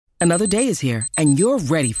Another day is here, and you're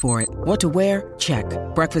ready for it. What to wear? Check.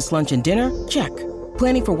 Breakfast, lunch, and dinner? Check.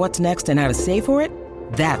 Planning for what's next and how to save for it?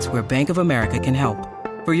 That's where Bank of America can help.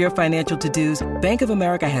 For your financial to-dos, Bank of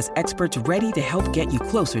America has experts ready to help get you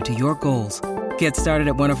closer to your goals. Get started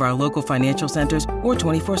at one of our local financial centers or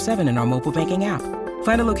 24/7 in our mobile banking app.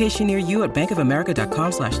 Find a location near you at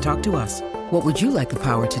bankofamerica.com/talktous. What would you like the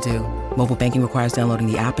power to do? Mobile banking requires downloading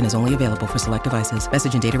the app and is only available for select devices.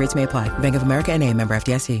 Message and data rates may apply. Bank of America N.A., member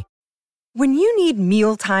FDIC. When you need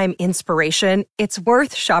mealtime inspiration, it's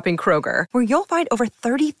worth shopping Kroger, where you'll find over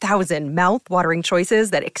 30,000 mouth-watering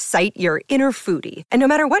choices that excite your inner foodie. And no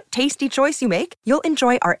matter what tasty choice you make, you'll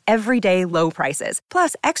enjoy our everyday low prices,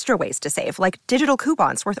 plus extra ways to save, like digital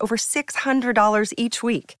coupons worth over $600 each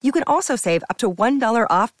week. You can also save up to $1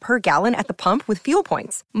 off per gallon at the pump with fuel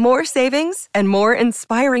points. More savings and more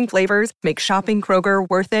inspiring flavors make shopping Kroger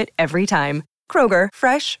worth it every time. Kroger,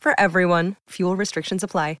 fresh for everyone. Fuel restrictions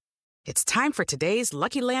apply. It's time for today's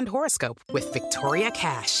Lucky Land horoscope with Victoria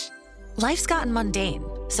Cash. Life's gotten mundane,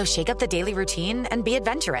 so shake up the daily routine and be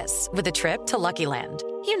adventurous with a trip to Lucky Land.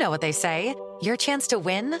 You know what they say, your chance to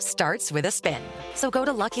win starts with a spin. So go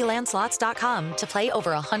to LuckyLandSlots.com to play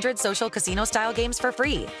over 100 social casino-style games for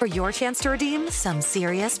free for your chance to redeem some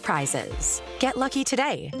serious prizes. Get lucky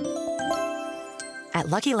today at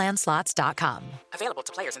LuckyLandSlots.com. Available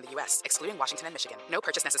to players in the U.S., excluding Washington and Michigan. No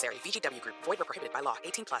purchase necessary. VGW Group. Void where prohibited by law.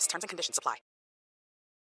 18 plus. Terms and conditions apply.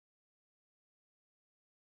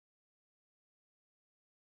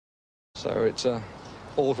 So it's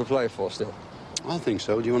all for play for still? I think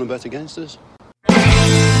so. Do you want to bet against us?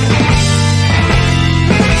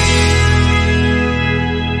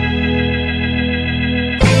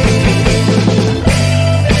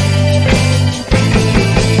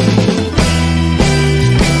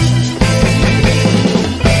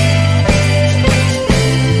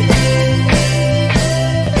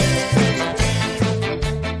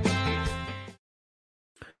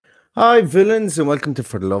 Hi, villains, and welcome to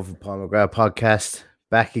For the Love of Paul McGrath podcast.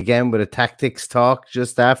 Back again with a tactics talk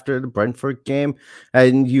just after the Brentford game,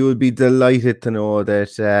 and you will be delighted to know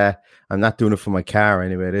that I'm not doing it for my car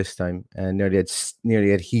anyway this time. And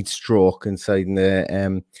nearly had heat stroke inside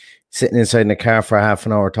sitting inside in the car for half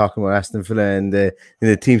an hour talking about Aston Villa and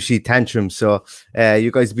the team sheet tantrum. So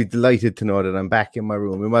you guys will be delighted to know that I'm back in my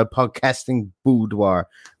room, in my podcasting boudoir,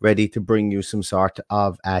 ready to bring you some sort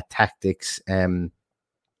of tactics.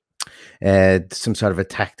 Some sort of a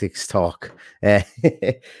tactics talk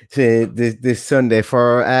this Sunday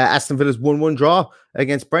for Aston Villa's 1-1 draw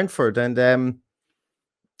against Brentford, and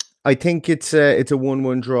I think it's a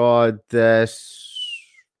 1-1 draw that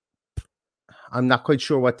I'm not quite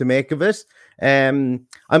sure what to make of it.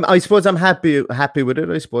 I suppose I'm happy with it,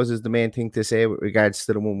 I suppose, is the main thing to say with regards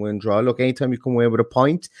to the 1-1 draw. Look, anytime you come away with a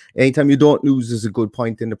point, anytime you don't lose is a good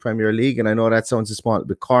point in the Premier League. And I know that sounds a small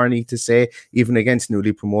bit corny to say, even against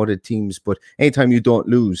newly promoted teams, but anytime you don't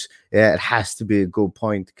lose, it has to be a good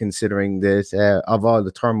point, considering that of all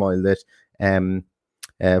the turmoil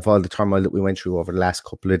that we went through over the last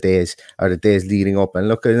couple of days, or the days leading up. And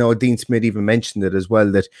look, I know Dean Smith even mentioned it as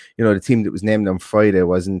well, that, you know, the team that was named on Friday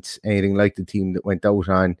wasn't anything like the team that went out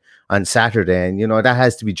on Saturday. And, you know, that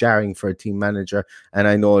has to be jarring for a team manager. And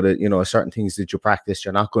I know that, you know, certain things that you practice,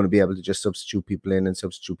 you're not going to be able to just substitute people in and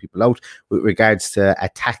substitute people out with regards to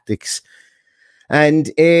tactics.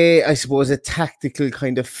 And I suppose a tactical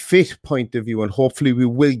kind of fit point of view, and hopefully we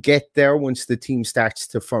will get there once the team starts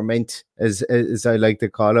to ferment, as I like to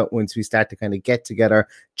call it, once we start to kind of get together,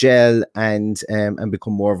 gel, and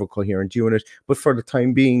become more of a coherent unit. But for the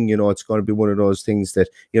time being, you know, it's going to be one of those things that,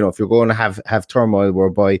 you know, if you're going to have turmoil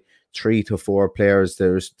whereby 3 to 4 players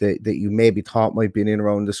that you maybe thought might be in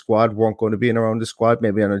around the squad weren't going to be in around the squad,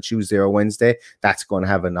 maybe on a Tuesday or Wednesday, that's going to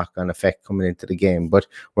have a knock-on effect coming into the game. But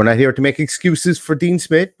we're not here to make excuses for Dean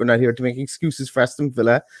Smith. We're not here to make excuses for Aston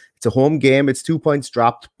Villa. It's a home game. It's 2 points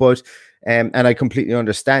dropped, but and I completely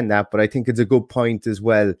understand that. But I think it's a good point as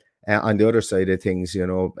well on the other side of things, you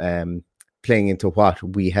know, playing into what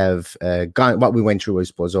we have what we went through, I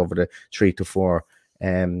suppose, over the 3 to 4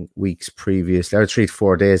 weeks previously, or 3 to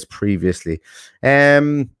 4 days previously.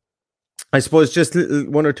 I suppose just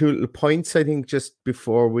 1 or 2 little points, I think, just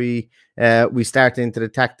before we start into the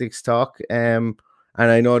tactics talk. And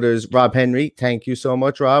I know there's Rob Henry. Thank you so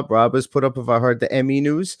much, Rob. Rob has put up, if I heard the Emmy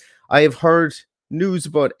news. I have heard news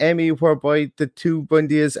about Emmy whereby the two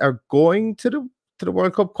Bundias are going to the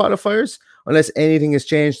World Cup qualifiers, unless anything has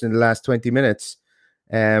changed in the last 20 minutes.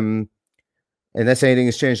 Unless anything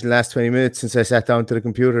has changed in the last 20 minutes since I sat down to the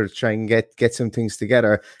computer to try and get some things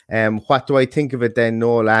together. What do I think of it then?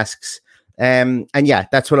 Noel asks. And yeah,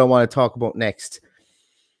 that's what I want to talk about next.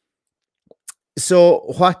 So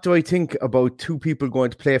what do I think about two people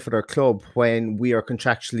going to play for their club when we are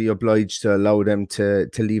contractually obliged to allow them to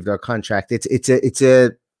leave their contract? It's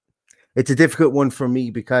a difficult one for me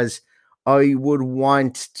because I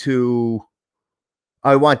want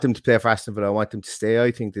them to play for Aston Villa. I want them to stay.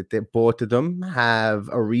 I think that both of them have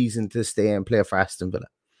a reason to stay and play for Aston Villa.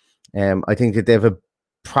 I think that they have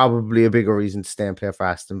probably a bigger reason to stay and play for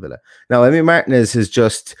Aston Villa. Now, Emi Martinez has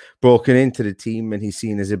just broken into the team and he's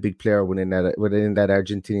seen as a big player within that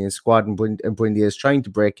Argentinian squad, and Buendia is trying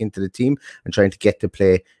to break into the team and trying to get to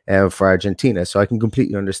play for Argentina. So I can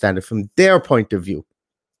completely understand it from their point of view.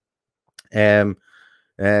 Playing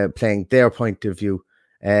their point of view,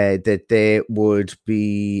 that they would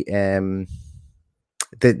be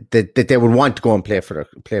that they would want to go and play for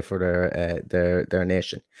their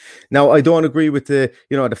nation. Now, I don't agree with the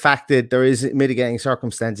fact that there is mitigating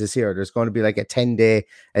circumstances here. There's going to be like a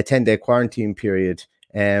 10-day quarantine period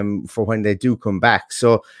for when they do come back.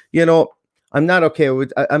 So I'm not okay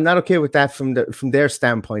with that from their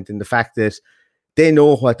standpoint, and the fact that they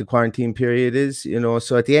know what the quarantine period is.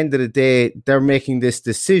 So at the end of the day, they're making this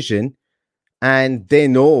decision, and they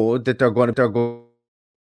know that they're going.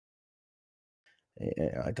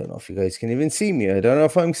 I don't know if you guys can even see me. I don't know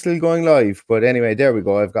if I'm still going live, but anyway, there we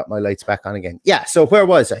go. I've got my lights back on again. Yeah. So where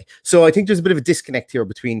was I? So I think there's a bit of a disconnect here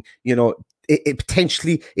between, it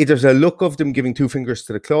potentially, there's a look of them giving two fingers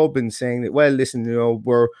to the club and saying that, well, listen,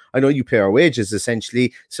 I know you pay our wages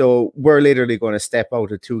essentially, so we're literally going to step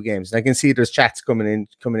out of 2 games. And I can see there's chats coming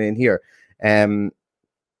in here.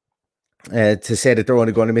 To say that they're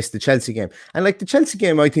only going to miss the Chelsea game, and like the Chelsea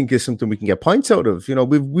game, I think is something we can get points out of.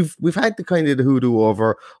 We've had the kind of the hoodoo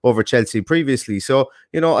over Chelsea previously, so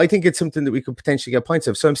I think it's something that we could potentially get points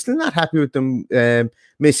of. So I'm still not happy with them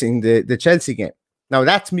missing the Chelsea game. Now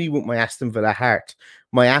that's me with my Aston Villa heart.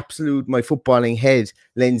 My footballing head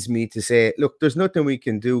lends me to say, look, there's nothing we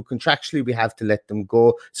can do. Contractually, we have to let them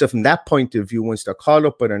go. So from that point of view, once they're called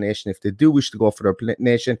up by their nation, if they do wish to go for their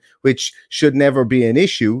nation, which should never be an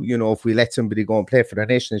issue, if we let somebody go and play for their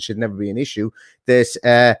nation, it should never be an issue. There's,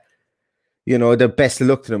 the best of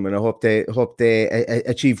luck to them, and I hope they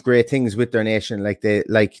achieve great things with their nation, like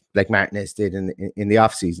Martinez did in the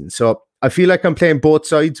off season. So I feel like I'm playing both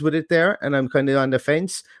sides with it there, and I'm kind of on the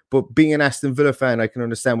fence. But being an Aston Villa fan, I can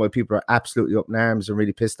understand why people are absolutely up in arms and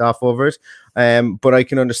really pissed off over it. But I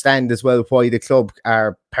can understand as well why the club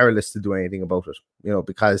are powerless to do anything about it.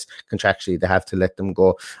 Because contractually they have to let them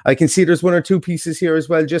go. I can see there's 1 or 2 pieces here as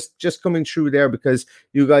well, just coming through there, because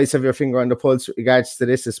you guys have your finger on the pulse with regards to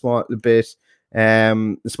this a small bit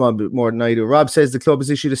more than I do. Rob says the club has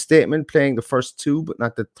issued a statement playing the first 2 but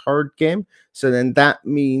not the 3rd game, so then that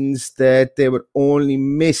means that they would only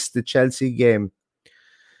miss the Chelsea game.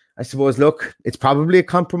 I suppose, look, it's probably a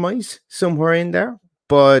compromise somewhere in there,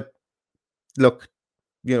 but look,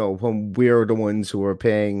 when we're the ones who are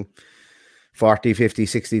paying 40, 50,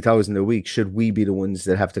 60,000 a week, should we be the ones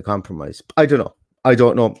that have to compromise? I don't know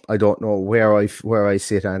where I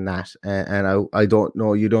sit on that, and I don't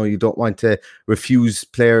know. You don't want to refuse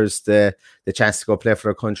players the chance to go play for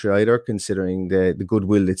their country either, considering the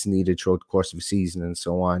goodwill that's needed throughout the course of a season and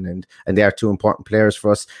so on. And they are 2 important players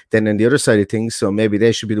for us. Then on the other side of things, so maybe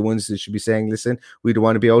they should be the ones that should be saying, listen, we don't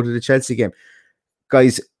want to be out of the Chelsea game,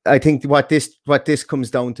 guys. I think what this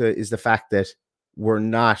comes down to is the fact that we're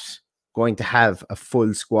not going to have a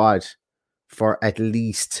full squad for at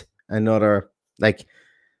least another,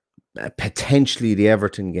 potentially the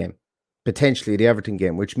Everton game,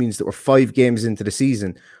 which means that we're 5 games into the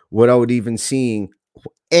season without even seeing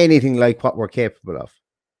anything like what we're capable of.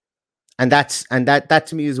 And that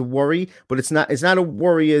to me is a worry, but it's not a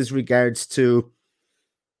worry as regards to,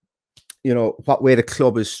 what way the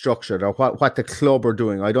club is structured or what the club are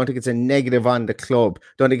doing. I don't think it's a negative on the club.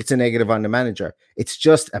 Don't think it's a negative on the manager. It's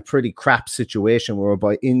just a pretty crap situation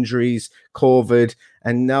whereby injuries, COVID,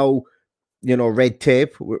 and now, red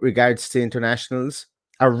tape with regards to internationals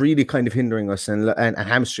are really kind of hindering us and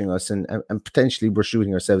hamstring us, and potentially we're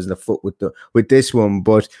shooting ourselves in the foot with this one.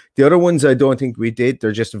 But the other ones, I don't think we did.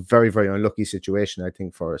 They're just a very, very unlucky situation, I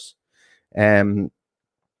think, for us.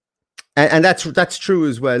 And that's true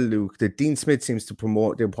as well, Luke, that Dean Smith seems to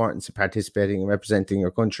promote the importance of participating and representing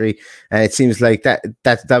your country. And it seems like that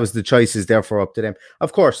was the choices, therefore up to them.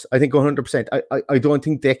 Of course, I think 100%. I don't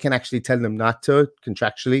think they can actually tell them not to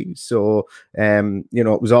contractually. So,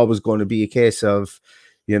 it was always going to be a case of,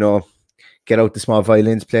 get out the small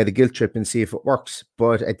violins, play the guilt trip and see if it works.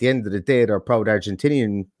 But at the end of the day, they're proud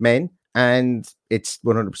Argentinian men, and it's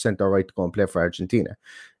 100% their right to go and play for Argentina.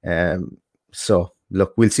 So,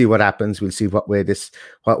 look, we'll see what happens. We'll see what way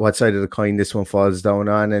what side of the coin this one falls down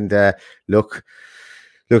on. And look,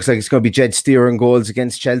 Looks like it's going to be Jed Steer in goals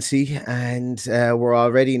against Chelsea, and we're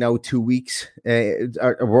already now 2 weeks.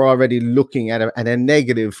 We're already looking at a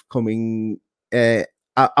negative coming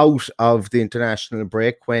out of the international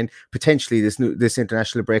break, when potentially this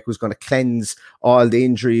international break was going to cleanse all the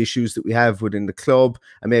injury issues that we have within the club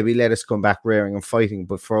and maybe let us come back raring and fighting.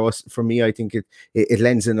 But for me, I think it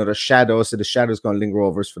lends another shadow. So the shadow's going to linger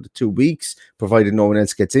over us for the 2 weeks, provided no one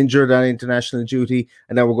else gets injured on international duty.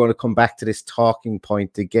 And then we're going to come back to this talking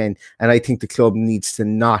point again. And I think the club needs to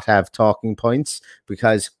not have talking points,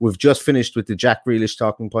 because we've just finished with the Jack Grealish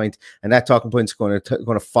talking point, and that talking point is going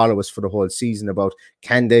to follow us for the whole season about,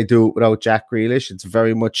 can they do it without Jack Grealish? It's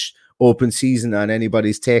very much open season on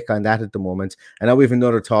anybody's take on that at the moment. And now we have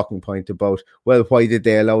another talking point about, well, why did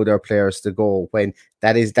they allow their players to go, when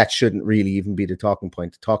that shouldn't really even be the talking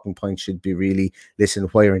point. The talking point should be really, listen,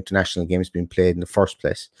 why are international games being played in the first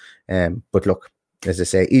place? But look, as I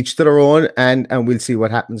say, each to their own, and we'll see what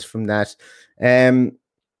happens from that.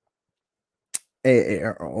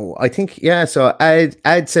 I think, yeah. So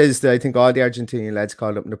Ad says that I think all the Argentinian lads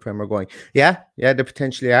called up in the Premier are going, yeah, they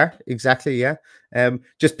potentially are. Exactly, yeah.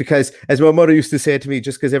 Just because, as my mother used to say to me,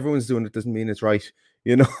 just because everyone's doing it doesn't mean it's right,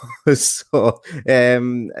 you know. So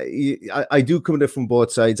I do come at it from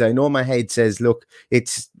both sides. I know my head says, look,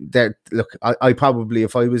 it's there. Look, I probably,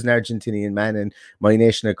 if I was an Argentinian man and my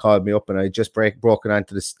nation had called me up and I just broken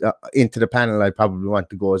onto into the panel, I'd probably want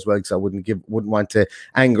to go as well, because I wouldn't want to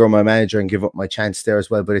anger my manager and give up my chance there as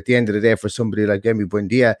well. But at the end of the day, for somebody like Emi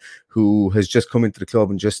Buendia, who has just come into the club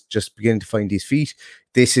and just beginning to find his feet,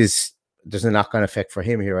 there's a knock-on effect for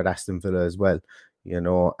him here at Aston Villa as well, you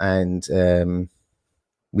know, and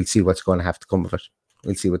we'll see what's going to have to come of it.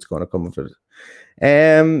 We'll see what's going to come of it.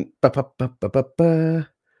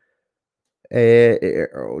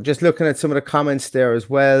 Just looking at some of the comments there as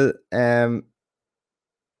well.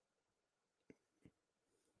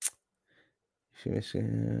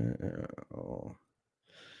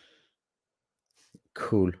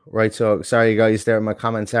 Cool. Right, so sorry guys there, my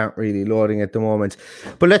comments aren't really loading at the moment,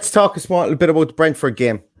 but let's talk a small bit about the Brentford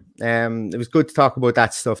game. It was good to talk about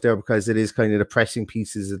that stuff there, because it is kind of the pressing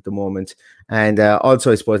pieces at the moment. And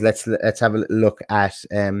also, I suppose let's have a little look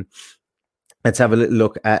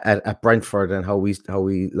at Brentford and how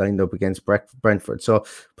we lined up against Brentford. So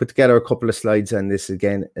put together a couple of slides on this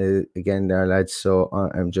again there, lads. So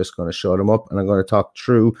I'm just going to show them up and I'm going to talk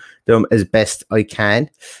through them as best I can.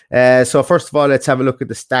 So first of all, let's have a look at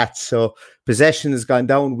the stats. So possession has gone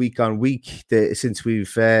down week on week since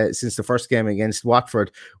the first game against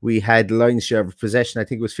Watford. We had the lion's share of possession. I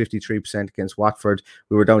think it was 53% against Watford.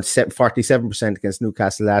 We were down to 47% against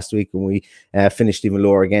Newcastle last week, and we finished even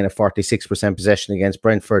lower again at 46% possession against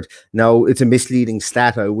Brentford. Now, it's a misleading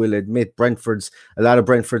stat, I will admit. A lot of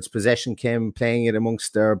Brentford's possession came playing it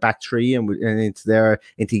amongst their back three and into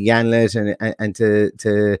Yanlet and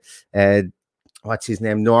to what's his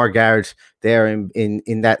name, Norgard, there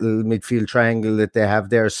in that little midfield triangle that they have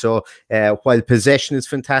there. So while possession is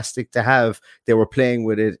fantastic to have, they were playing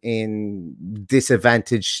with it in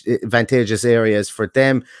disadvantageous areas for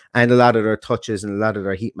them, and a lot of their touches and a lot of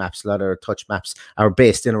their heat maps, a lot of their touch maps are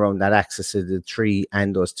based in around that axis of the three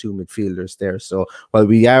and those two midfielders there. So while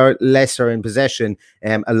we are lesser in possession,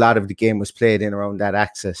 a lot of the game was played in around that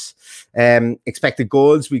axis. Expected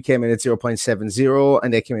goals, we came in at 0.70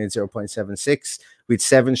 and they came in at 0.76. We had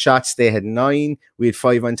 7 shots, they had 9. We had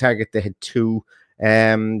 5 on target, they had 2.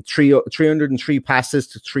 303 passes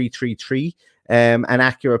to 333. An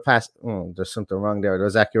accurate pass. Oh, there's something wrong there.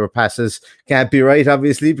 Those accurate passes can't be right,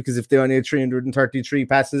 obviously, because if they only had 333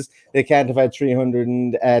 passes, they can't have had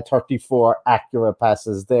 334 accurate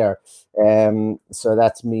passes there. So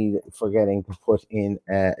that's me forgetting to put in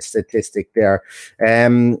a statistic there.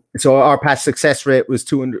 So our pass success rate was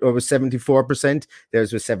 74%.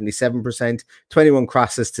 Theirs was 77%. 21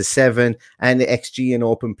 crosses to 7, and the XG in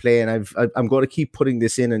open play. And I'm going to keep putting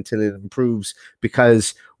this in until it improves,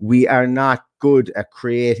 because we are not good at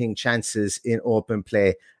creating chances in open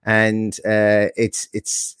play, and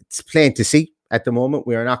it's plain to see. At the moment,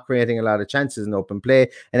 we are not creating a lot of chances in open play.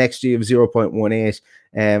 An XG of 0.18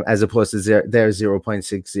 as opposed to their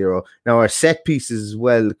 0.60. Now, our set pieces as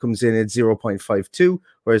well comes in at 0.52,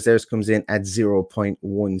 whereas theirs comes in at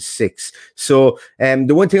 0.16. So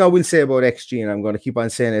the one thing I will say about XG, and I'm going to keep on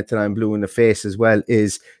saying it till I'm blue in the face as well,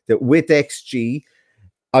 is that with XG,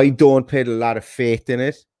 I don't put a lot of faith in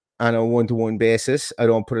it. on a one-to-one basis. I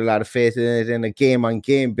don't put a lot of faith in it in a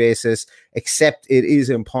game-on-game basis, except it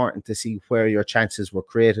is important to see where your chances were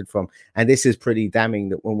created from. And this is pretty damning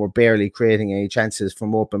that when we're barely creating any chances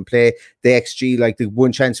from open play, the XG, like the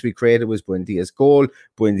one chance we created was Buendia's goal.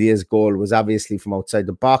 Buendia's goal was obviously from outside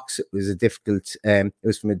the box. It was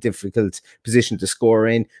from a difficult position to score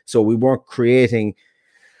in. So we weren't creating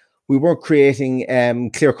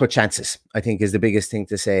clear-cut chances, I think, is the biggest thing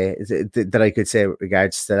to say that I could say with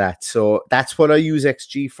regards to that. So that's what I use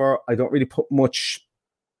XG for. I don't really put much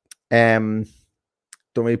mass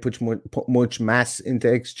into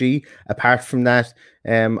XG. Apart from that,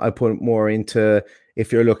 I put more into,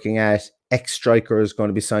 if you're looking at X striker is going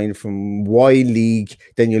to be signed from Y league,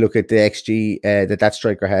 then you look at the XG that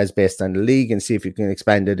striker has based on the league and see if you can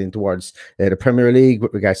expand it in towards the Premier League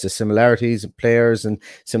with regards to similarities of players and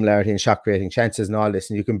similarity in shot creating chances and all this.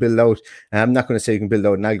 And you can build out, I'm not going to say you can build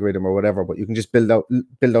out an algorithm or whatever, but you can just build out a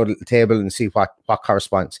little table and see what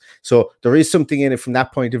corresponds. So there is something in it from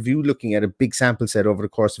that point of view, looking at a big sample set over the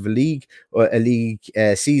course of a league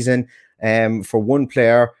season for one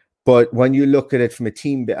player. But when you look at it from a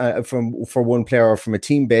team, for one player or from a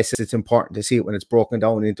team basis, it's important to see it when it's broken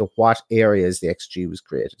down into what areas the XG was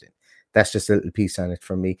created in. That's just a little piece on it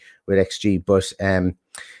for me with XG. But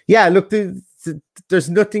yeah, look,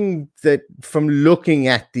 there's nothing that from looking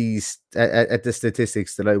at these at the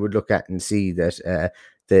statistics that I would look at and see that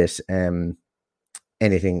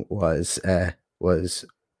anything was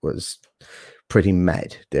pretty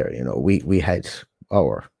mad there. You know, we had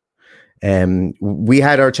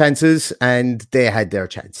our chances and they had their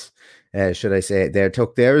chance. Should I say they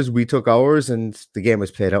took theirs, we took ours, and the game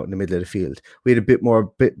was played out in the middle of the field. We had a bit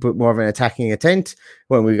more of an attacking intent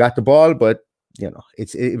when we got the ball, but you know,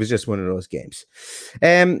 it was just one of those games.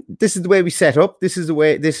 This is the way we set up. This was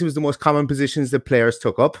the most common positions that players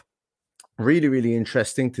took up. Really, really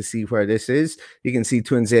interesting to see where this is. You can see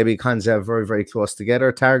Tuanzebe, Konsa very, very close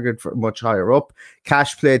together. Target much higher up.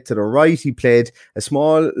 Cash played to the right. He played a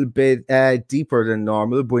small bit deeper than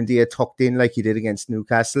normal. Buendia tucked in like he did against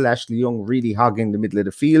Newcastle. Ashley Young really hogging the middle of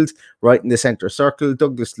the field, right in the centre circle.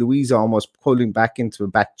 Douglas Luiz almost pulling back into a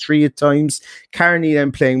back three at times. Carney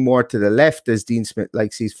then playing more to the left, as Dean Smith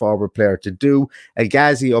likes his forward player to do. El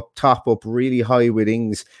Ghazi up top, up really high with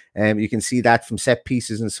Ings. You can see that from set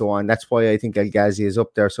pieces and so on. That's why I think El Ghazi is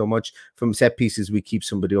up there so much. From set pieces, we keep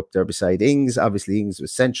somebody up there beside Ings. Obviously, Ings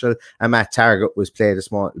was central, and Matt Targett was played a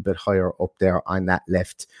small bit higher up there on that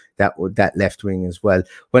left left wing as well.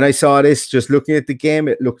 When I saw this, just looking at the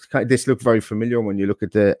game, this looked very familiar. When you look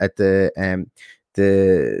at the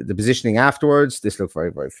positioning afterwards, this looked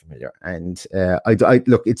very, very familiar. And I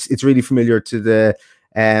look, it's really familiar to the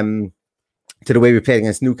way we played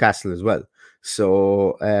against Newcastle as well.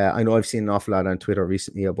 So I know I've seen an awful lot on Twitter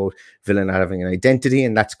recently about Villa not having an identity,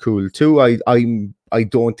 and that's cool too. I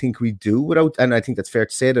don't think we do without, and I think that's fair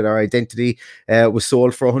to say that our identity was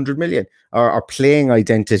sold for 100 million. Our playing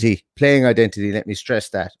identity, let me stress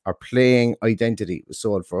that. Our playing identity was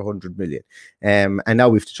sold for 100 million. And now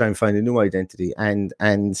we have to try and find a new identity. And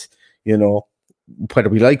you know, whether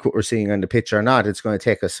we like what we're seeing on the pitch or not, it's going to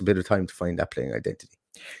take us a bit of time to find that playing identity.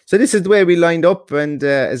 So this is the way we lined up, and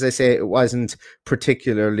as I say, it wasn't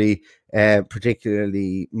particularly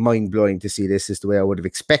mind-blowing to see. This is the way I would have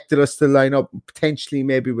expected us to line up, potentially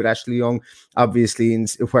maybe with Ashley Young, obviously in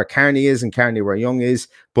where Carney is and Carney where Young is,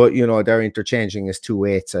 but you know, they're interchanging as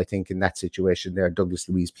 2/8s, I think, in that situation there. Douglas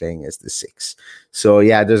Luiz playing as the 6. So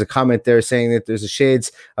yeah, there's a comment there saying that there's a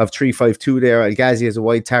shades of 3-5-2 there. El Ghazi is a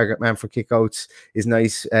wide target man for kickouts, is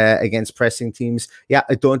nice against pressing teams. Yeah,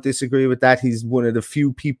 I don't disagree with that. He's one of the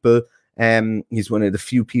few people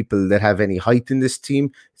that have any height in this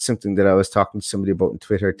team. It's something that I was talking to somebody about on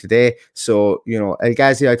Twitter today. So, you know, El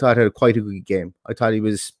Ghazi, I thought, had quite a good game. I thought he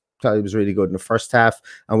was really good in the first half,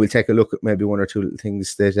 and we'll take a look at maybe one or two little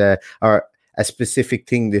things that are a specific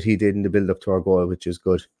thing that he did in the build-up to our goal, which is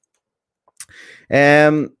good.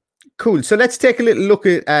 Cool. So let's take a little look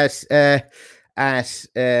at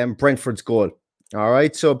Brentford's goal. All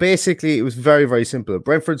right, so basically it was very, very simple.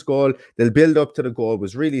 Brentford's goal, they'll build up to the goal,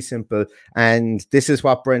 was really simple, and this is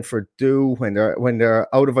what Brentford do when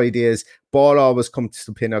they're out of ideas. Ball always comes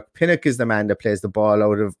to Pinnock. Pinnock is the man that plays the ball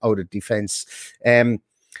out of defence. I'm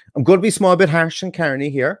going to be a small bit harsh on Carney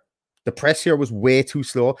here. The press here was way too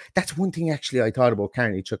slow. That's one thing actually I thought about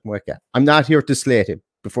Carney Chukwuemeka. I'm not here to slate him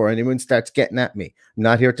before anyone starts getting at me. I'm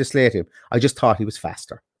not here to slate him. I just thought he was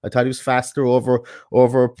faster. I thought he was faster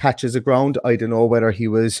over patches of ground. I don't know whether he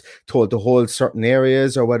was told to hold certain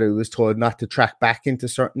areas or whether he was told not to track back into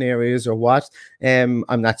certain areas or what. I'm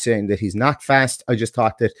not saying that he's not fast. I just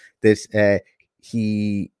thought that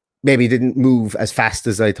he maybe didn't move as fast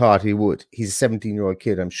as I thought he would. He's a 17-year-old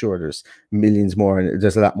kid. I'm sure there's millions more and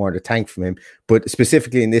there's a lot more to thank from him. But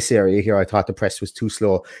specifically in this area here, I thought the press was too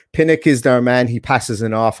slow. Pinnock is their man. He passes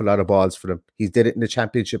an awful lot of balls for them. He did it in the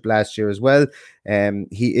championship last year as well.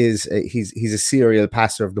 He's a serial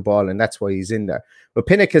passer of the ball, and that's why he's in there. But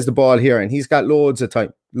Pinnock has the ball here, and he's got loads of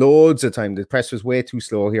time. The press was way too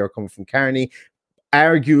slow here coming from Kearney.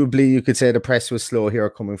 Arguably, you could say the press was slow here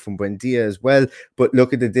coming from Buendia as well. But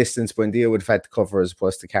look at the distance Buendia would have had to cover as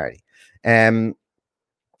opposed to Kearney.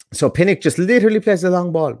 So Pinnock just literally plays the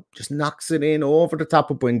long ball, just knocks it in over the top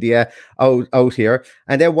of Buendia out here.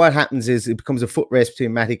 And then what happens is it becomes a foot race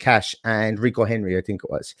between Matty Cash and Rico Henry, I think it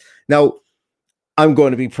was. Now, I'm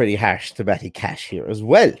going to be pretty harsh to Matty Cash here as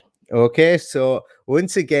well. Okay, so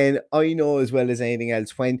once again, I know as well as anything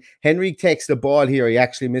else, when Henry takes the ball here, he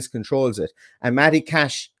actually miscontrols it. And Matty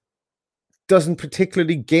Cash doesn't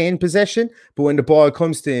particularly gain possession, but when the ball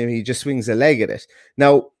comes to him, he just swings a leg at it.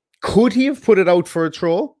 Now, could he have put it out for a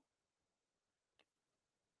throw?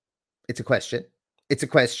 It's a question.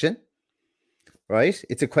 Right?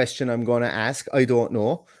 It's a question I'm going to ask. I don't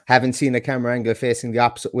know. Haven't seen a camera angle facing the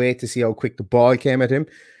opposite way to see how quick the ball came at him.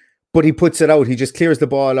 But he puts it out. He just clears the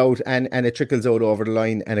ball out and it trickles out over the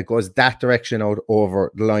line and it goes that direction out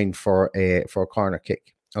over the line for a corner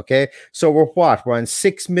kick. Okay, so we're on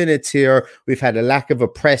 6 minutes here. We've had a lack of a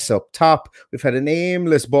press up top. We've had an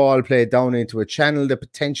aimless ball played down into a channel that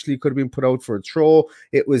potentially could have been put out for a throw.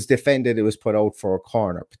 It was defended. It was put out for a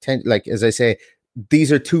corner. Like, as I say,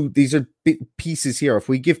 these are big pieces here. If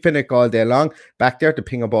we give Pinnock all day long back there to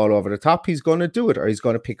ping a ball over the top, he's going to do it, or he's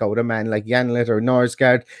going to pick out a man like Janlet or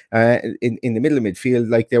Norsgaard in the middle of midfield,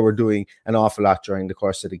 like they were doing an awful lot during the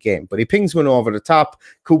course of the game. But he pings one over the top.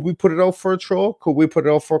 Could we put it out for a throw? Could we put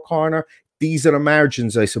it out for a corner? These are the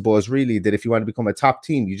margins, I suppose, really, that if you want to become a top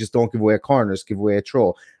team, you just don't give away corners, give away a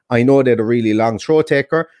throw. I know they're a really long throw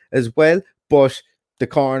taker as well, but the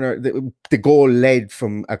corner, the goal led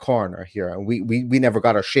from a corner here, and we never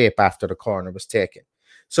got our shape after the corner was taken.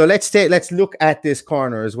 So let's look at this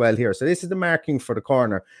corner as well here. So this is the marking for the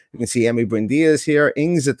corner. You can see Emi Buendia is here,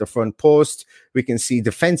 Ings at the front post. We can see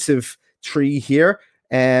defensive tree here.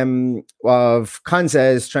 Of Konza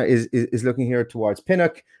is looking here towards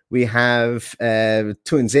Pinnock. We have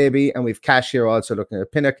Tuanzebe and we've Cash here also looking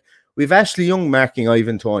at Pinnock. We've Ashley Young marking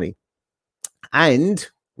Ivan Toney, and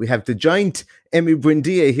we have the giant Emi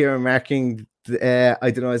Buendia here marking, I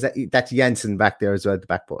don't know, that's Janssen back there as well at the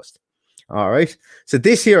back post. All right. So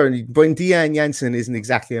this here, Buendia and Janssen isn't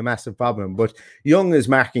exactly a massive problem, but Young is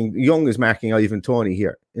marking Ivan Toney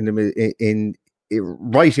here in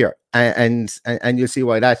right here. And you'll see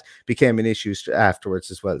why that became an issue afterwards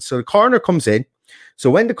as well. So the corner comes in. So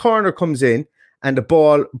when the corner comes in, and the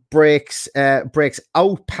ball breaks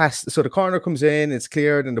out past, so the corner comes in, it's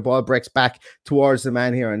cleared, and the ball breaks back towards the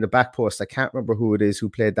man here in the back post. I can't remember who it is who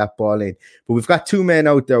played that ball in, but we've got two men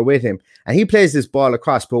out there with him, and he plays this ball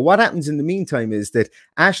across. But what happens in the meantime is that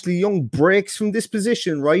Ashley Young breaks from this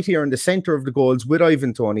position right here in the center of the goals with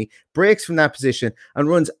Ivan Toney, breaks from that position and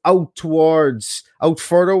runs out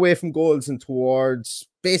further away from goals and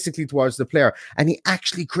basically towards the player. And he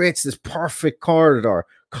actually creates this perfect corridor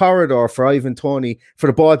for Ivan Toney, for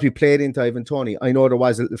the ball to be played into Ivan Toney. I know there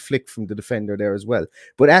was a little flick from the defender there as well,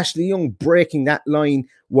 but Ashley Young breaking that line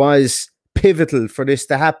was pivotal for this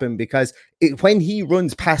to happen, because when he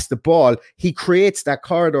runs past the ball, he creates that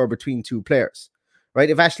corridor between two players, right?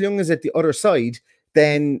 If Ashley Young is at the other side,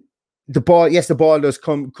 then the ball does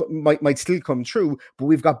might still come through, but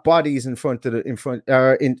we've got bodies in front of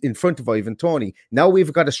Ivan Toney. Now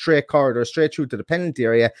we've got a straight corridor straight through to the penalty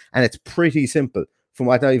area, and it's pretty simple from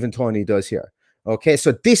what Ivan Toney does here. Okay,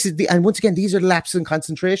 so this is and once again, these are lapses in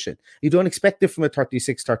concentration. You don't expect it from a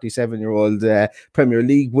 36, 37-year-old Premier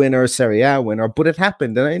League winner, Serie A winner, but it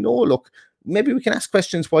happened. And I know, look, maybe we can ask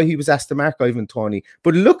questions why he was asked to mark Ivan Toney,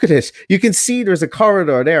 but look at it. You can see there's a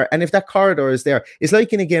corridor there, and if that corridor is there, it's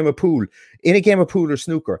like in a game of pool or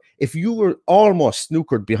snooker. If you were almost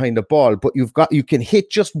snookered behind the ball, but you can hit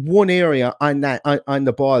just one area on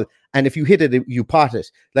the ball, and if you hit it, you pot it.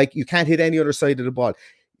 Like, you can't hit any other side of the ball.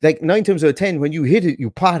 Like 9 times out of 10, when you hit it, you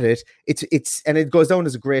pot it. And it goes down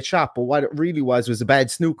as a great shot. But what it really was a bad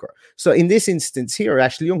snooker. So in this instance here,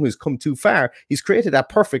 Ashley Young, who's come too far, he's created that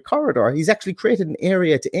perfect corridor. He's actually created an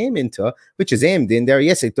area to aim into, which is aimed in there.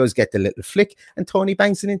 Yes, it does get the little flick, and Toney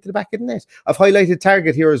bangs it into the back of the net. I've highlighted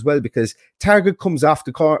Target here as well, because Target comes off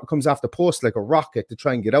the post like a rocket to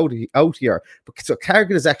try and get out here. So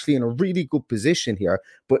Target is actually in a really good position here,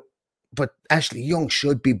 but Ashley Young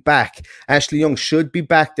should be back. Ashley Young should be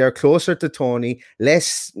back there, closer to Tony.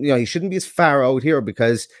 Less, he shouldn't be as far out here,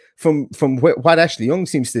 because from what Ashley Young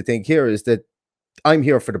seems to think here is that I'm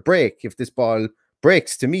here for the break. If this ball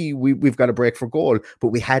breaks to me, we've got a break for goal. But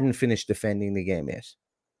we hadn't finished defending the game yet.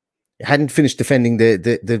 Hadn't finished defending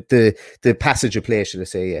the passage of play, should I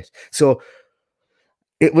say, yet. So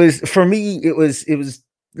it was, for me, it was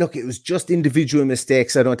just individual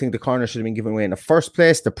mistakes. I don't think the corner should have been given away in the first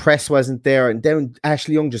place. The press wasn't there. And then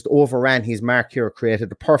Ashley Young just overran his mark here, created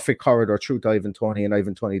the perfect corridor through to Ivan Toney, and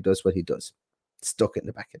Ivan Toney does what he does. Stuck it in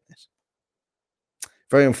the back of the net.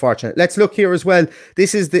 Very unfortunate. Let's look here as well.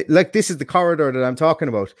 This is the corridor that I'm talking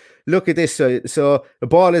about. Look at this. So the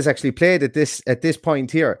ball is actually played at this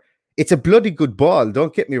point here. It's a bloody good ball.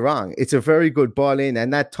 Don't get me wrong. It's a very good ball in,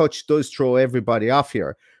 and that touch does throw everybody off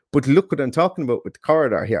here. But look what I'm talking about with the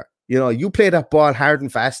corridor here. You play that ball hard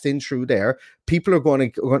and fast in through there. People are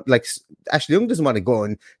going to, like, Ashley Young doesn't want to go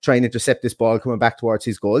and try and intercept this ball coming back towards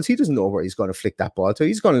his goals. He doesn't know where he's going to flick that ball to.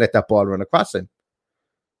 He's going to let that ball run across him.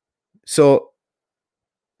 So,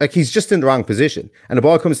 like, he's just in the wrong position. And the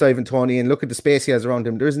ball comes to Ivan Toney, and look at the space he has around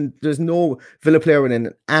him. There's no Villa player within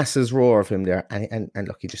an ass's roar of him there. And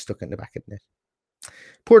look, he just stuck it in the back of the net.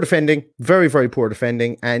 Poor defending, very, very poor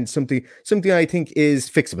defending, and something I think is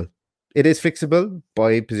fixable. It is fixable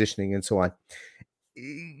by positioning and so on.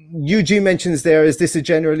 Eugene mentions there, is this a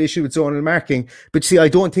general issue with zonal marking? But see, I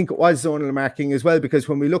don't think it was zonal marking as well, because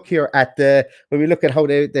when we look here at how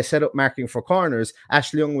they set up marking for corners,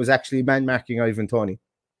 Ashley Young was actually man marking Ivan Toney.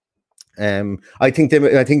 I think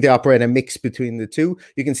they operate a mix between the two.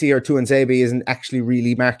 You can see here Tuanzebe isn't actually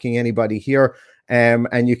really marking anybody here.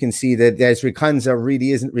 And you can see that Desiree Konsa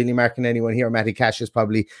really isn't really marking anyone here. Matty Cash is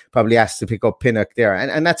probably asked to pick up Pinnock there.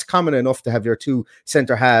 And that's common enough to have your two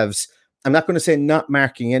centre halves. I'm not going to say not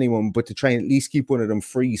marking anyone, but to try and at least keep one of them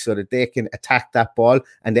free so that they can attack that ball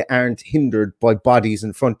and they aren't hindered by bodies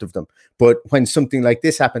in front of them. But when something like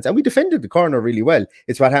this happens, and we defended the corner really well,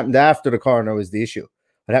 it's what happened after the corner was the issue.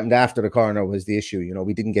 What happened after the corner was the issue.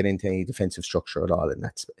 We didn't get into any defensive structure at all in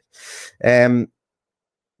that space.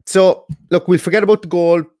 So, look, we'll forget about the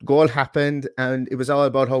goal. Goal happened, and it was all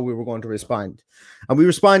about how we were going to respond. And we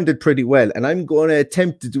responded pretty well. And I'm going to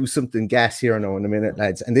attempt to do something gas here now in a minute,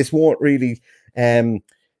 lads. And this won't really,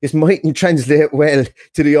 this mightn't translate well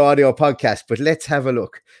to the audio podcast, but let's have a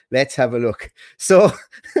look. So,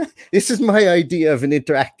 this is my idea of an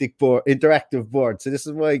interactive board. So this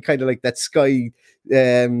is why I kind of like that Sky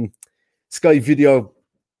video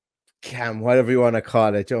cam, whatever you want to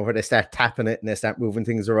call it, where they start tapping it and they start moving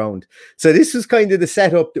things around. So this was kind of the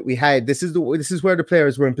setup that we had. This is where the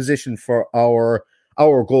players were in position for our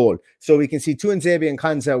goal. So we can see Tuanzebe and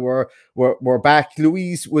Konsa were back.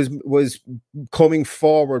 Luis was coming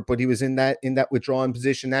forward, but he was in that withdrawn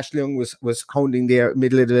position. Ashley Young was hounding the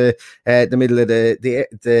middle of the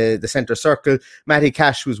center circle. Matty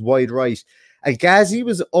Cash was wide right. El Ghazi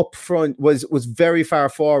was up front, was very far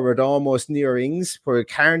forward, almost near Ings, where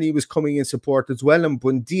Carney was coming in support as well, and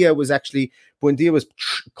Buendia was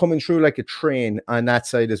coming through like a train on that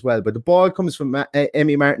side as well. But the ball comes from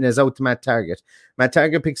Emi Martinez out to Matt Targett. Matt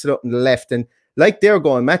Targett picks it up on the left, and like they're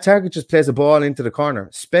going, Matt Targett just plays a ball into the corner,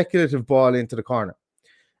 speculative ball into the corner,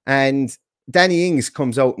 and Danny Ings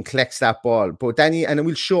comes out and collects that ball. But Danny, and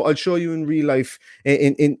I'll show you in real life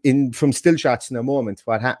in from still shots in a moment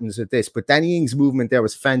what happens with this. But Danny Ings' movement there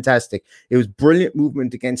was fantastic. It was brilliant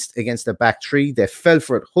movement against the back three. They fell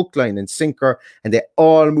for it hook, line, and sinker, and they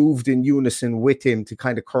all moved in unison with him to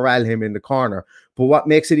kind of corral him in the corner. But what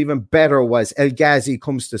makes it even better was El Ghazi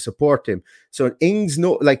comes to support him. So Ings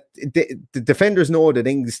the defenders know that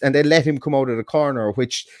Ings, and they let him come out of the corner,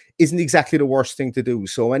 which isn't exactly the worst thing to do.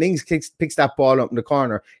 So when Ings picks that ball up in the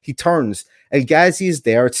corner, he turns. El Ghazi is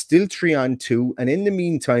there. It's still 3-on-2. And in the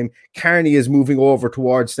meantime, Carney is moving over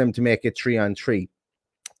towards them to make it 3-on-3.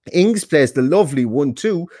 Ings plays the lovely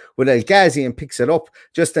 1-2 with El Ghazi and picks it up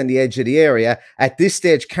just on the edge of the area. At this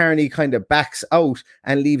stage, Carney kind of backs out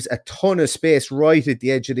and leaves a ton of space right at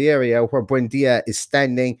the edge of the area where Buendia is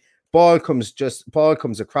standing. Ball comes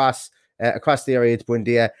across the area to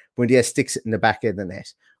Buendia. Buendia sticks it in the back of the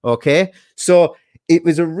net. Okay, so it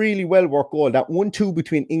was a really well-worked goal. That 1-2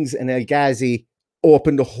 between Ings and El Ghazi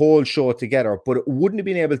opened the whole show together, but it wouldn't have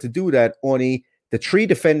been able to do that only the three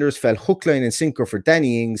defenders fell hook, line, and sinker for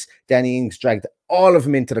Danny Ings. Danny Ings dragged all of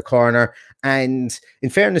them into the corner. And in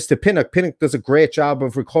fairness to Pinnock does a great job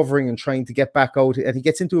of recovering and trying to get back out. And he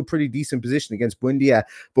gets into a pretty decent position against Buendia.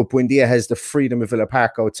 But Buendia has the freedom of Villa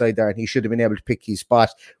Park outside there, and he should have been able to pick his spot.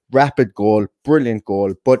 Rapid goal, brilliant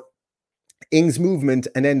goal. But Ings' movement,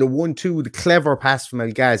 and then the 1-2, the clever pass from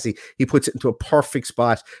El Ghazi, he puts it into a perfect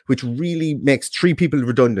spot, which really makes three people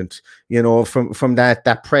redundant, from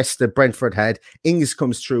that press that Brentford had. Ings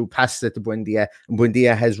comes through, passes it to Buendia, and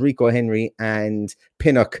Buendia has Rico Henry and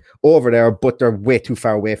Pinnock over there, but they're way too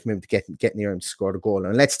far away from him to get near him to score the goal.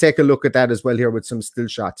 And let's take a look at that as well here with some still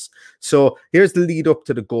shots. So here's the lead up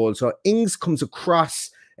to the goal. So Ings comes across,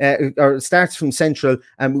 or starts from central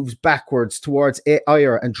and moves backwards towards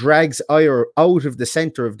Ayer and drags Ayer out of the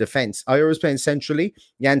center of defense. Ayer is playing centrally,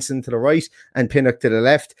 Janssen to the right and Pinnock to the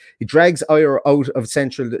left. He drags Ayer out of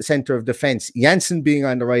center of defense. Janssen, being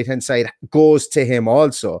on the right hand side, goes to him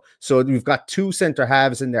also. So we've got two center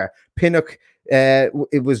halves in there. Pinnock,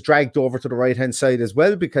 it was dragged over to the right hand side as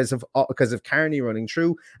well because of Carney running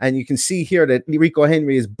through, and you can see here that Rico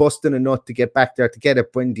Henry is busting a nut to get back there to get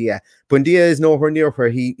at Buendia. Buendia is nowhere near where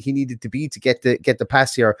he needed to be to get the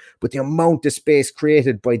pass here, but the amount of space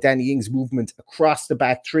created by Danny Ings' movement across the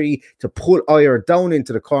back three to pull Ayer down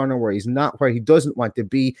into the corner where he doesn't want to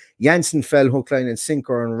be. Janssen fell hook, line and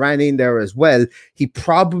sinker and ran in there as well. He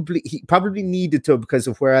probably needed to because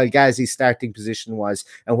of where El Ghazi's starting position was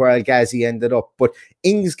and where El Ghazi ended up. But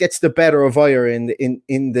Ings gets the better of Ayer in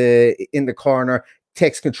the corner,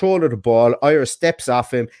 takes control of the ball. Ayer steps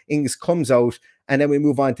off him. Ings comes out, and then we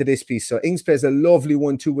move on to this piece. So Ings plays a lovely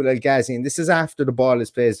 1-2 with El Ghazi, and this is after the ball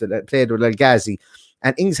is played with El Ghazi.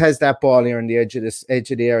 And Ings has that ball here on the edge of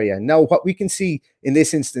the area. Now, what we can see in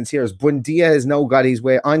this instance here is Buendia has now got his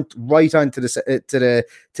way right onto the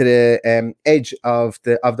edge of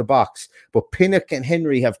the box. But Pinnock and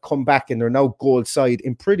Henry have come back and they're now goal side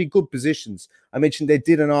in pretty good positions. I mentioned they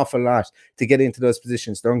did an awful lot to get into those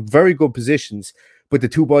positions. They're in very good positions, but the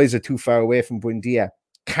two boys are too far away from Buendia.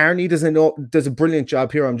 Carney does a brilliant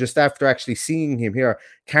job here. I'm just after actually seeing him here.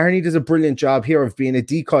 Carney does a brilliant job here of being a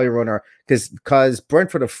decoy runner because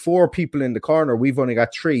Brentford have 4 people in the corner. We've only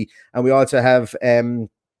got 3, and we also have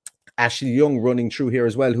Ashley Young running through here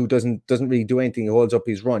as well, who doesn't really do anything. He holds up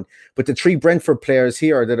his run. But the 3 Brentford players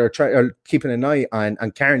here that are keeping an eye on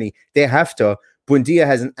Carney, they have to. Buendia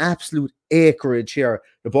has an absolute acreage here.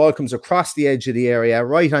 The ball comes across the edge of the area,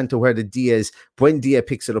 right onto where the D is. Buendia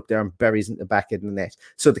picks it up there and buries it in the back of the net.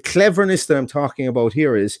 So the cleverness that I'm talking about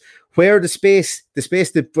here is where the space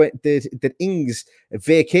that Ings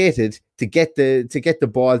vacated to get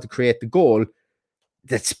the ball to create the goal,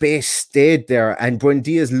 that space stayed there, and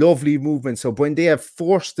Buendia's lovely movement. So Buendia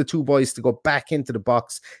forced the 2 boys to go back into the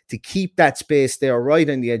box to keep that space there right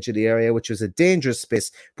on the edge of the area, which was a dangerous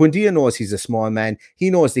space. Buendia knows he's a small man. He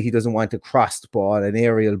knows that he doesn't want to cross the ball, an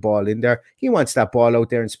aerial ball in there. He wants that ball out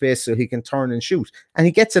there in space so he can turn and shoot. And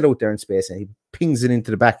he gets it out there in space and he pings it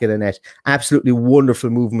into the back of the net. Absolutely wonderful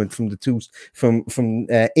movement from the two, from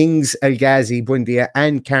Ings, El Ghazi, Buendia,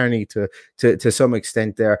 and Carney to some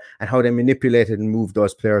extent there, and how they manipulated and moved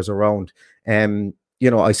those players around.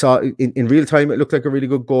 I saw in real time it looked like a really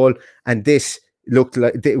good goal, and this looked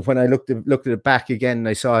like when I looked at it back again,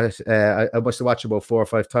 I saw it. I must have watched it about 4 or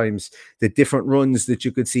 5 times. The different runs that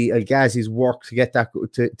you could see El Ghazi's work to get that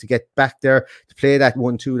to get back there to play that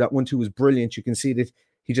 1-2. That 1-2 was brilliant. You can see that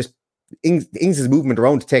he just Ings' movement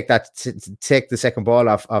around to take the second ball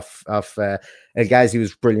off El Ghazi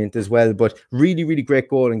was brilliant as well. But really, really great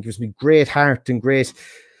goal, and gives me great heart and great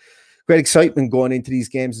excitement going into these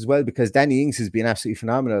games as well, because Danny Ings has been absolutely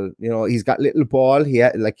phenomenal. He's got little ball.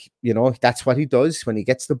 That's what he does. When he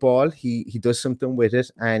gets the ball, he does something with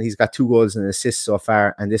it, and he's got 2 goals and an assist so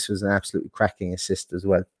far, and this was an absolutely cracking assist as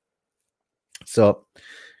well. So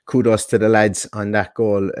kudos to the lads on that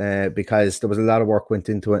goal, because there was a lot of work went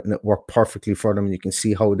into it, and it worked perfectly for them. And you can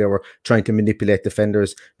see how they were trying to manipulate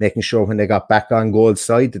defenders, making sure when they got back on goal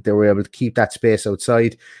side that they were able to keep that space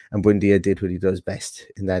outside. And Buendia did what he does best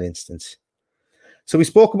in that instance. So we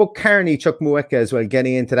spoke about Carney Chukwuemeka as well,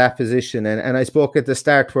 getting into that position. And I spoke at the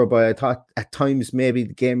start whereby I thought at times maybe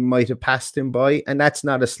the game might have passed him by. And that's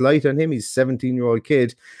not a slight on him. He's a 17-year-old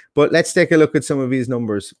kid. But let's take a look at some of his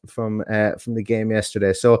numbers from the game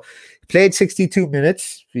yesterday. So he played 62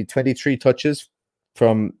 minutes, 23 touches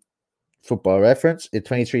from Football Reference. He had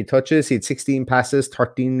 23 touches. He had 16 passes.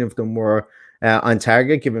 13 of them were on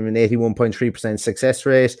target, giving him an 81.3% success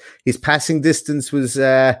rate. His passing distance was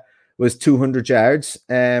 200 yards.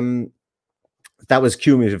 That was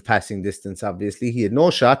cumulative passing distance, obviously. He had no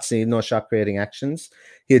shots. He had no shot creating actions.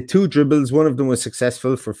 He had 2 dribbles. One of them was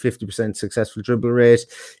successful for 50% successful dribble rate.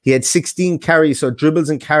 He had 16 carries. So dribbles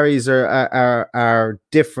and carries are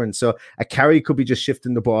different. So a carry could be just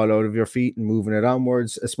shifting the ball out of your feet and moving it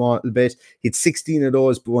onwards a small bit. He had 16 of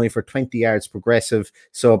those going for 20 yards progressive.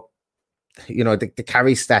 So, the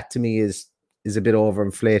carry stat to me is is a bit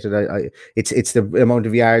overinflated. It's the amount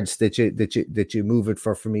of yards that you move it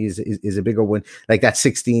for me is a bigger one. Like that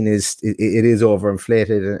 16 is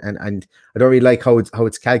overinflated, and I don't really like how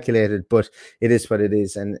it's calculated, but it is what it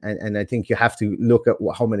is. And I think you have to look at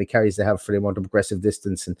how many carries they have for the amount of progressive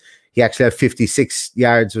distance. And he actually had 56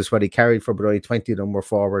 yards was what he carried for, but only 20 of them were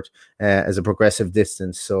forward as a progressive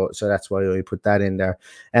distance. So that's why I put that in there.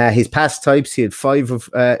 His pass types, he had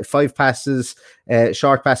five passes,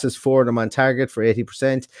 short passes, 4 of them on target for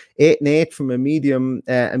 80%, 8 and 8 from a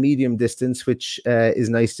medium distance, which is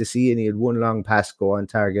nice to see. And he had 1 long pass go on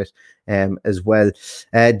target as well.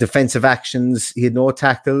 Defensive actions, he had no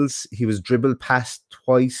tackles. He was dribbled past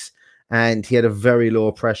twice, and he had a very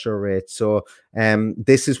low pressure rate. So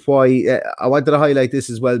this is why I wanted to highlight this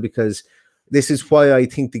as well, because this is why I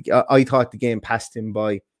think I thought the game passed him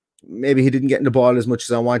by. Maybe he didn't get in the ball as much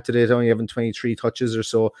as I wanted it, only having 23 touches or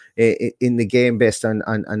so in the game based on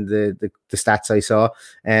the stats I saw.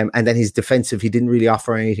 And then his defensive, he didn't really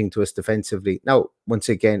offer anything to us defensively. Now, once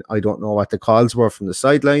again, I don't know what the calls were from the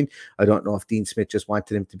sideline. I don't know if Dean Smith just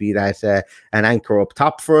wanted him to be that an anchor up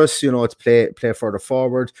top for us, to play further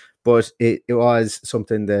forward. But it was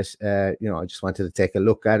something that, I just wanted to take a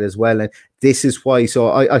look at as well. And this is why.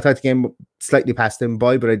 So I thought the game slightly passed him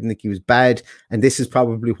by, but I didn't think he was bad. And this is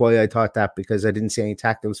probably why I thought that, because I didn't see any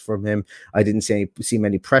tackles from him. I didn't see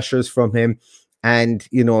many pressures from him. And,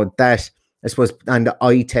 that, I suppose, on the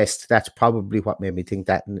eye test, that's probably what made me think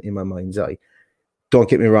that in my mind's eye. Don't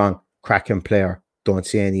get me wrong, cracking player. Don't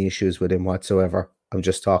see any issues with him whatsoever. I'm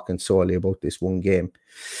just talking solely about this one game.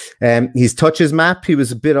 His touches map, he was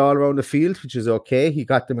a bit all around the field, which is okay. He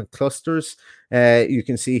got them in clusters. You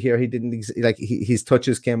can see here he didn't his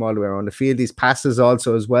touches came all the way around the field. His passes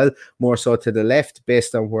also as well, more so to the left,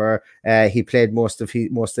 based on where he played most of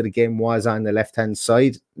the game was on the left hand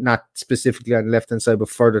side, not specifically on the left hand side, but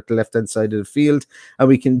further to the left hand side of the field. And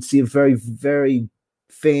we can see a very, very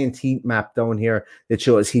faint heat map down here that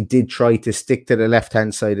shows he did try to stick to the left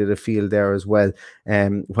hand side of the field there as well,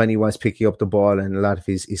 when he was picking up the ball, and a lot of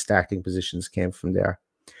his starting positions came from there.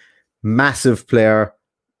 Massive player,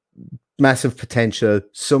 massive potential,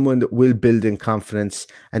 someone that will build in confidence,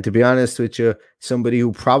 and to be honest with you, somebody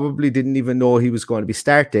who probably didn't even know he was going to be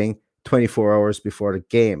starting 24 hours before the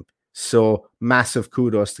game. So massive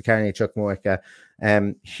kudos to Carney Chukwuemeka.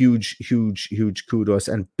 Huge kudos,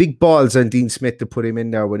 and big balls on Dean Smith to put him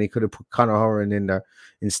in there when he could have put Conor Horan in there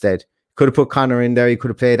instead. Could have put Conor in there. He could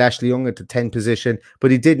have played Ashley Young at the 10 position,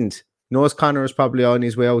 but he didn't. Knows Conor is probably on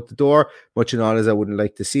his way out the door, much and all as I wouldn't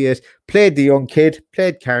like to see it. Played the young kid,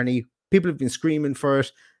 played Carney. People have been screaming for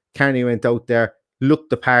it. Carney went out there,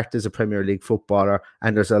 looked the part as a Premier League footballer,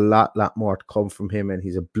 and there's a lot more to come from him, and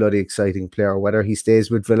he's a bloody exciting player. Whether he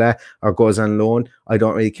stays with Villa or goes on loan, I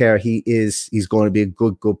don't really care. He's going to be a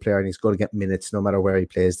good player, and he's going to get minutes no matter where he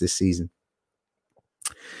plays this season.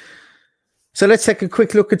 So let's take a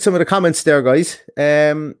quick look at some of the comments there, guys.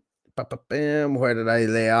 Where did I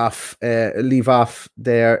leave off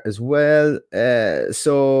there as well?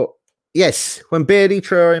 So yes, when Bailey,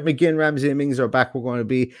 Traore, McGinn, Ramsey, and Mings are back, we're going to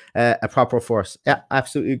be a proper force. Yeah,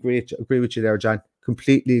 absolutely agree with you there, John.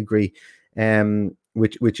 Completely agree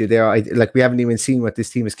with you there. We haven't even seen what this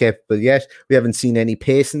team is capable yet. We haven't seen any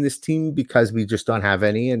pace in this team because we just don't have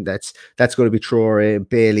any, and that's going to be Traore,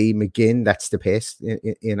 Bailey, McGinn. That's the pace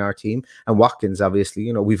in our team, and Watkins.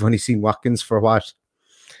 Obviously, we've only seen Watkins for what,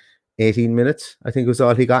 18 minutes, I think was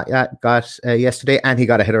all he got yesterday, and he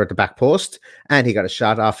got a header at the back post, and he got a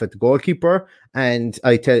shot off at the goalkeeper. And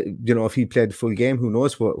I tell if he played the full game, who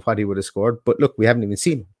knows what he would have scored. But look, we haven't even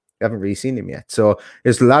seen him. We haven't really seen him yet. So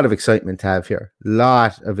there's a lot of excitement to have here. A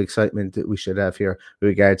lot of excitement that we should have here with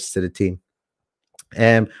regards to the team.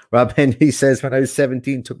 Rob Henry says, when I was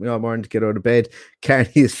 17, took me all morning to get out of bed. Carney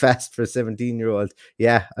is fast for a 17-year-old.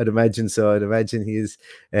 Yeah, I'd imagine so. I'd imagine he is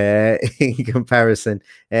in comparison.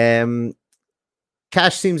 Cash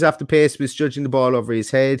seems off the pace, misjudging the ball over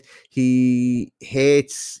his head. He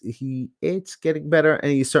hates getting better,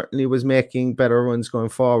 and he certainly was making better runs going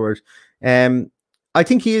forward. I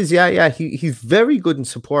think he is, yeah. He's very good in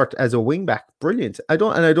support as a wing back. Brilliant.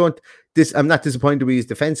 I'm not disappointed with his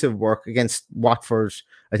defensive work against Watford.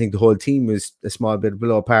 I think the whole team was a small bit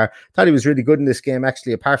below par. Thought he was really good in this game,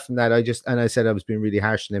 actually. Apart from that, I said I was being really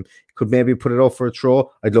harsh on him. Could maybe put it up for a throw.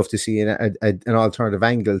 I'd love to see an alternative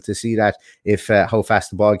angle to see that, if how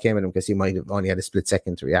fast the ball came at him, because he might have only had a split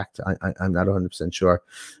second to react. I'm not 100% sure.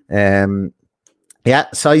 Yeah,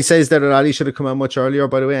 so he says that Ali should have come on much earlier,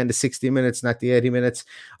 by the way, in the 60 minutes, not the 80 minutes.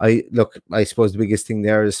 I suppose the biggest thing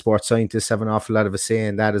there is sports scientists have an awful lot of a say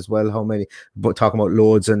in that as well. How many, but talking about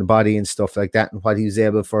loads on the body and stuff like that, and what he was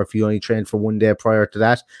able for if he only trained for one day prior to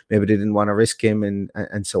that. Maybe they didn't want to risk him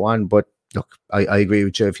and so on. But look, I agree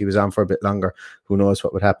with you. If he was on for a bit longer, who knows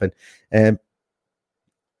what would happen.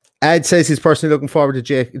 Ad says he's personally looking forward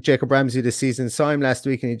to Jacob Ramsey this season. Saw him last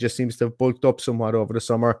week and he just seems to have bulked up somewhat over the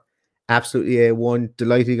summer. Absolutely A1.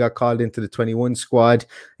 Delighted he got called into the 21 squad.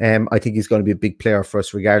 I think he's going to be a big player for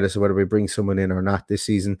us, regardless of whether we bring someone in or not this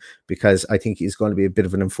season, because I think he's going to be a bit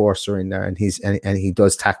of an enforcer in there, and he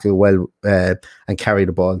does tackle well and carry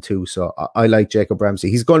the ball too. So I like Jacob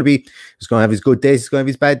Ramsey. He's going to have his good days. He's going to have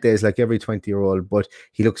his bad days, like every 20-year-old. But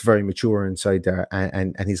he looks very mature inside there,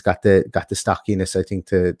 and he's got the stockiness, I think,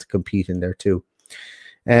 to compete in there too.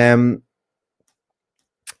 I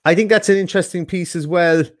think that's an interesting piece as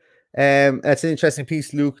well. That's an interesting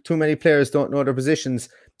piece, Luke. Too many players don't know their positions.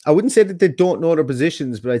 I wouldn't say that they don't know their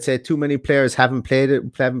positions, but I'd say too many players haven't played a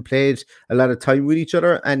lot of time with each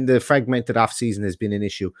other, and the fragmented off season has been an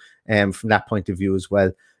issue from that point of view as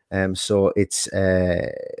well. So it's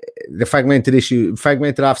the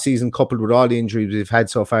fragmented off season coupled with all the injuries we've had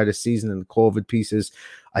so far this season and the COVID pieces.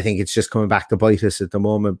 I think it's just coming back to bite us at the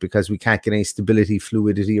moment, because we can't get any stability,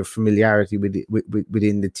 fluidity, or familiarity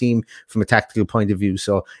within the team from a tactical point of view.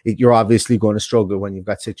 So you're obviously going to struggle when you've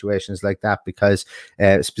got situations like that, because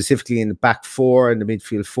specifically in the back four and the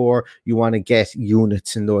midfield four, you want to get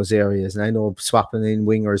units in those areas. And I know swapping in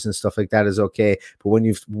wingers and stuff like that is okay, but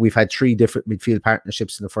when we've had 3 different midfield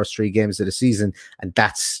partnerships in the first 3 games of the season, and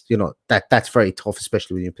that's that's very tough,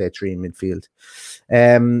 especially when you play 3 in midfield.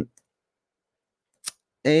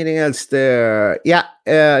 Anything else there? Yeah,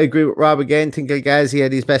 I agree with Rob again. Think El Ghazi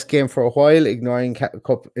had his best game for a while, ignoring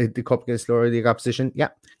the cup against lower league opposition. Yeah,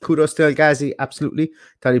 kudos to El Ghazi, absolutely.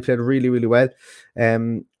 Thought he played really, really well. I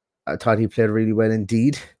thought he played really well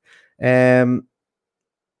indeed.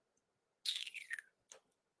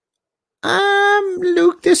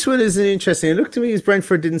 Luke, this one is interesting. It looked to me as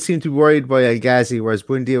Brentford didn't seem to be worried by El Ghazi, whereas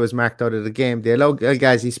Buendia was marked out of the game. They allowed El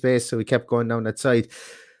Ghazi space, so he kept going down that side.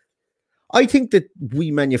 I think that we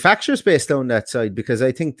manufacture space down that side, because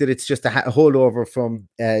I think that it's just a holdover from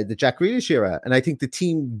the Jack Grealish era, and I think the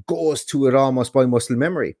team goes to it almost by muscle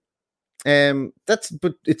memory. But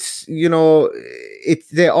it's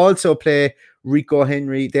they also play Rico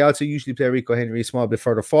Henry. They also usually play Rico Henry a small bit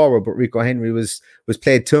further forward, but Rico Henry was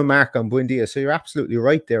played to mark on Buendia. So you're absolutely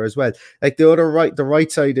right there as well. Like the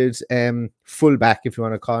right-sided fullback, if you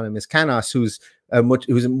want to call him, is Canos, who's a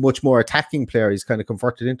much more attacking player. He's kind of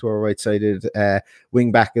converted into a right-sided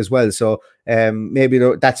wing back as well. So maybe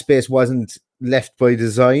that space wasn't left by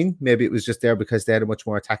design. Maybe it was just there because they had a much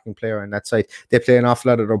more attacking player on that side. They play an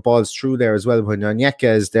awful lot of their balls through there as well. When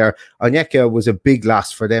Onyeka is there, Onyeka was a big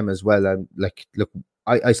loss for them as well. And look,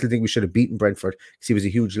 I still think we should have beaten Brentford because he was a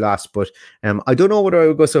huge loss. But I don't know whether I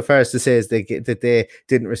would go so far as to say that they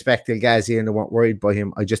didn't respect El Ghazi and they weren't worried by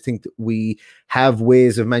him. I just think that we have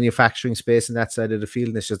ways of manufacturing space on that side of the field,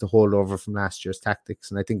 and it's just a holdover from last year's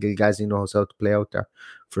tactics. And I think El Ghazi knows how to play out there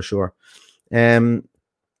for sure. What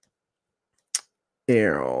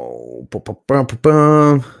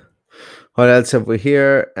else have we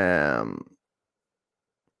here?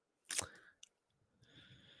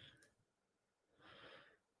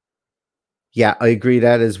 Yeah, I agree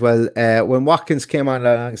that as well. When Watkins came on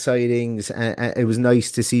alongside Ings, it was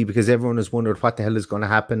nice to see, because everyone has wondered what the hell is going to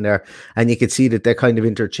happen there. And you could see that they kind of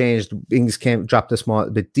interchanged. Ings dropped a small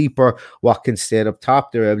bit deeper. Watkins stayed up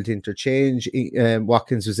top. They were able to interchange.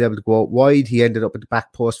 Watkins was able to go out wide. He ended up at the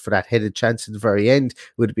back post for that headed chance at the very end. It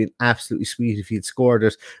would have been absolutely sweet if he'd scored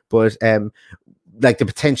it. But like the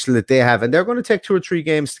potential that they have, and they're going to take 2 or 3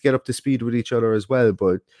 games to get up to speed with each other as well.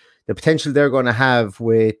 But the potential they're going to have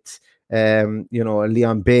with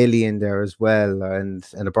Leon Bailey in there as well, and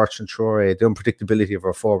a Bertrand Traore, the unpredictability of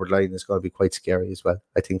our forward line is going to be quite scary as well.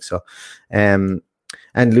 I think so. And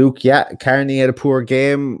Luke, yeah, Carney had a poor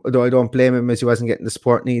game, although I don't blame him, as he wasn't getting the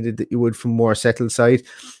support needed that you would from more settled side.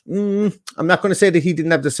 I'm not going to say that he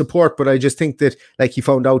didn't have the support, but I just think that he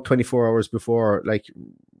found out 24 hours before,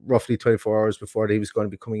 roughly 24 hours before, that he was going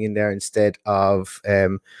to be coming in there instead of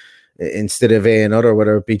another,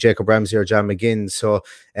 whether it be Jacob Ramsey or John McGinn. So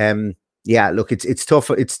yeah, look, it's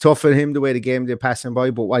tough. It's tough for him the way the game did pass him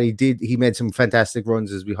by. But what he did, he made some fantastic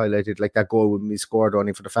runs, as we highlighted, like that goal when he scored,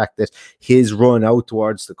 only for the fact that his run out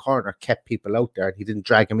towards the corner kept people out there, and he didn't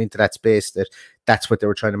drag him into that space. That's what they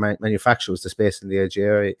were trying to manufacture, was the space in the edge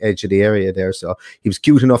of the area there. So he was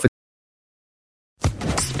cute enough.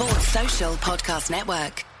 Sports Social Podcast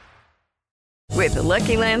Network. With the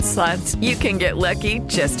Lucky Land Slots, you can get lucky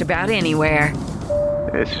just about anywhere.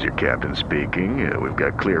 This is your captain speaking. We've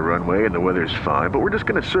got clear runway and the weather's fine, but we're just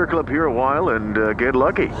going to circle up here a while and get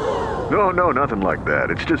lucky. No, nothing like that.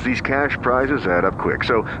 It's just these cash prizes add up quick.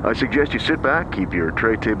 So I suggest you sit back, keep your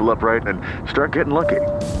tray table upright, and start getting lucky.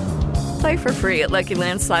 Play for free at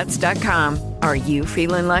LuckyLandSlots.com. Are you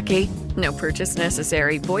feeling lucky? No purchase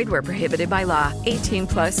necessary. Void where prohibited by law.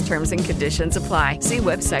 18+ terms and conditions apply. See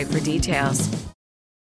website for details.